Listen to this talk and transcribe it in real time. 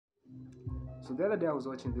So the other day I was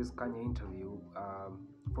watching this Kanye interview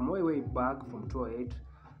from way back from 2008, and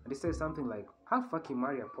he said something like, "How fucking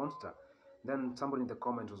marry a porn star?" Then somebody in the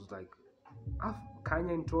comment was like,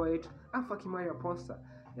 Kanye in 2008, how fucking marry a porn star?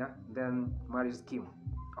 Yeah, then marries Kim.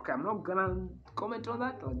 Okay, I'm not gonna comment on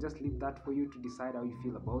that. I'll just leave that for you to decide how you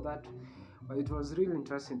feel about that. But it was really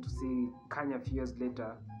interesting to see Kanye a few years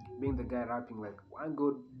later being the guy rapping like one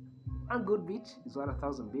good bitch is worth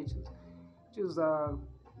 1,000 bitches, which is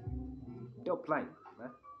dope line. Eh?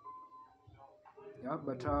 Yeah,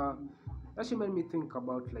 but that actually made me think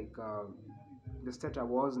about like the state I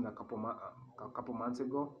was in a couple months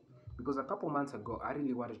ago, because a couple months ago I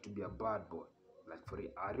really wanted to be a bad boy, like for real.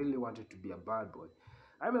 I really wanted to be a bad boy.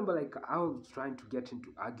 I remember like I was trying to get into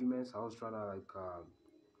arguments. I was trying to like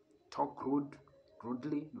talk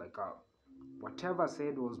rudely, like whatever I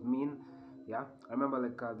said was mean. Yeah, I remember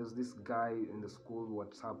like there's this guy in the school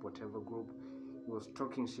WhatsApp whatever group. He was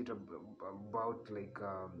talking shit about like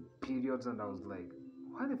periods, and I was like,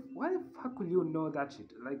 why the fuck will you know that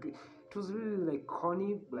shit? Like it was really like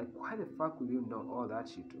corny. Like why the fuck will you know all that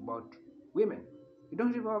shit about women? You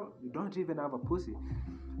don't even have a pussy.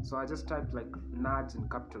 So I just typed like nerds in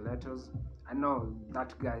capital letters. I know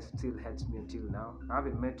that guy still hates me until now. I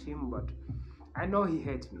haven't met him, but I know he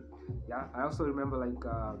hates me. Yeah, I also remember like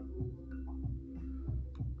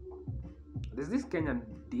there's this Kenyan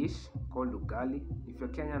dish called ugali. If you're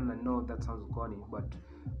Kenyan, I know that sounds corny, but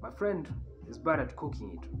my friend is bad at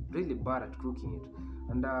cooking it, really bad at cooking it.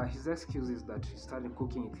 And his excuse is that he started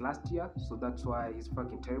cooking it last year, so that's why he's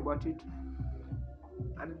fucking terrible at it.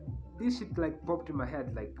 And this shit like popped in my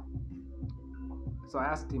head, like, so I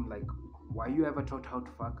asked him like, were you ever taught how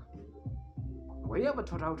to fuck? Were you ever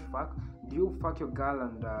taught how to fuck? Do you fuck your girl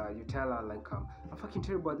and you tell her like I'm fucking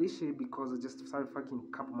terrible at this shit because I just started fucking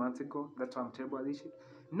a couple months ago, that's why I'm terrible at this shit?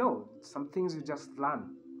 No, some things you just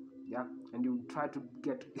learn, yeah, and you try to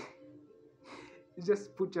get you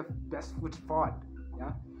just put your best foot forward,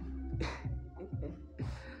 yeah.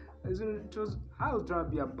 It was I was trying to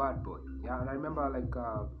be a bad boy, yeah, and I remember like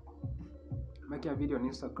making a video on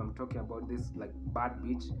Instagram talking about this like bad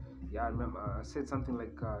bitch. Yeah, I remember I said something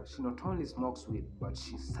like she not only smokes weed but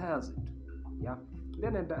she sells it. Yeah.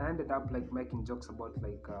 Then I ended up like making jokes about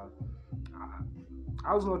like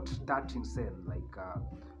I was not that insane. Like I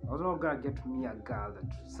was not gonna get me a girl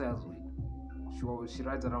that sells weed. She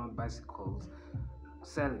rides around bicycles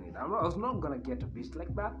selling it. I was not gonna get a bitch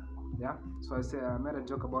like that. Yeah. So I made a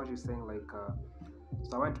joke about it saying like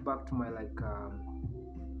so I went back to my like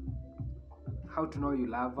how to know you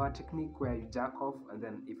love her technique, where you jack off and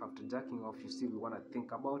then if after jacking off you still want to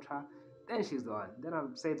think about her, then she's the one. Then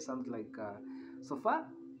I've said something like so far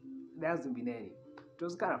there hasn't been any. It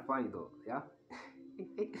was kind of funny though, yeah.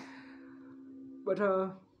 But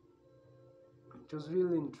it was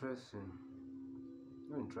really interesting,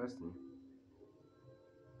 very interesting.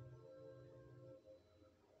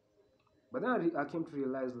 But then I came to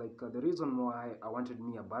realize like the reason why I wanted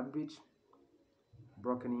me a bad bitch,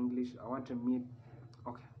 broken English, I wanted me,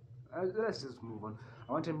 okay, let's just move on.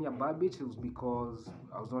 I wanted me a bad bitch was because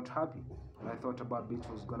I was not happy, and I thought a bad bitch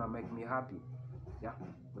was gonna make me happy. Yeah,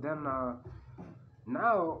 but then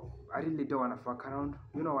now I really don't wanna fuck around.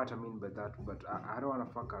 You know what I mean by that? But I don't wanna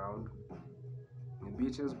fuck around with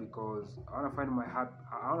bitches because I wanna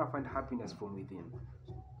find happiness from within.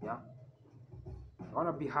 Yeah, I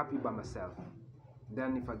wanna be happy by myself.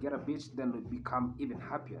 Then if I get a bitch, then it become even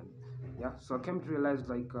happier. Yeah, so I came to realize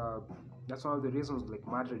like that's one of the reasons like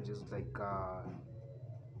marriages like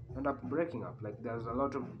end up breaking up. Like there's a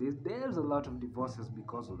lot of divorces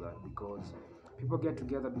because of that, because people get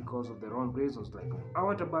together because of the wrong reasons. Like I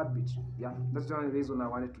want a bad bitch. Yeah, that's the only reason I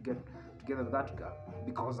wanted to get together with that girl,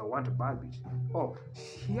 because I want a bad bitch. Oh,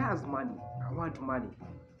 she has money, I want money.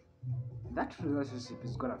 That relationship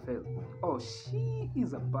is gonna fail. Oh, she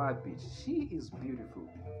is a bad bitch, she is beautiful.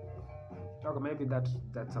 Okay, maybe that's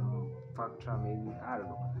a factor. Maybe I don't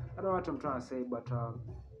know. I don't know what I'm trying to say, but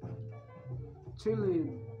it's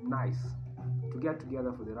really nice to get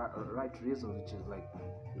together for the right reasons, which is like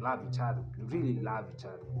you love each other, you really love each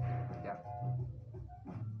other. Yeah.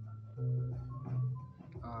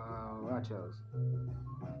 What else?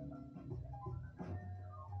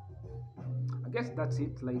 I guess that's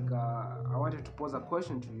it. Like I wanted to pose a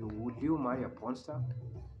question to you: would you marry a porn star?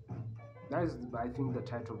 That is, I think, the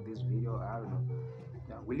title of this video. I don't know.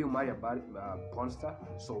 Yeah, will you marry a bad porn star?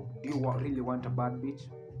 So, do you really want a bad bitch?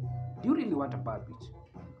 Do you really want a bad bitch?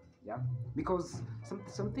 Yeah, because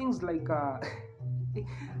some things like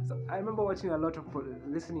so I remember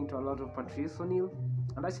listening to a lot of Patrice O'Neill,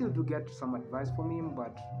 and I still do get some advice from him.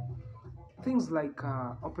 But things like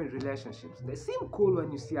open relationships, they seem cool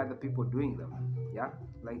when you see other people doing them. Yeah,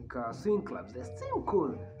 like swing clubs, they seem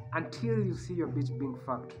cool until you see your bitch being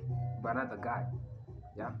fucked by another guy.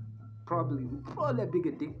 Yeah, probably a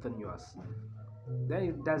bigger dick than yours. Then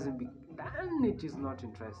it doesn't be. Then it is not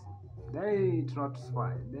interesting. Then it's not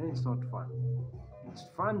fun. Then it's not fun. It's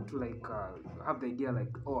fun to like have the idea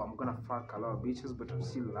like, oh, I'm gonna fuck a lot of bitches, but I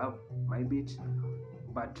still love my bitch.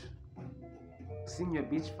 But seeing your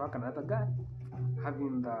bitch fuck another guy,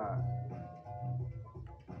 having the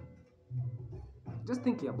just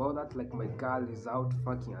thinking about that, like my girl is out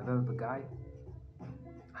fucking another guy.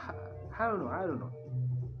 I don't know. I don't know.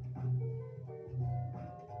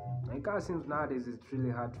 Like it seems nowadays it's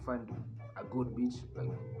really hard to find a good bitch, like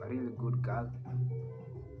a really good girl.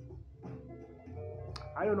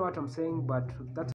 I don't know what I'm saying, but that's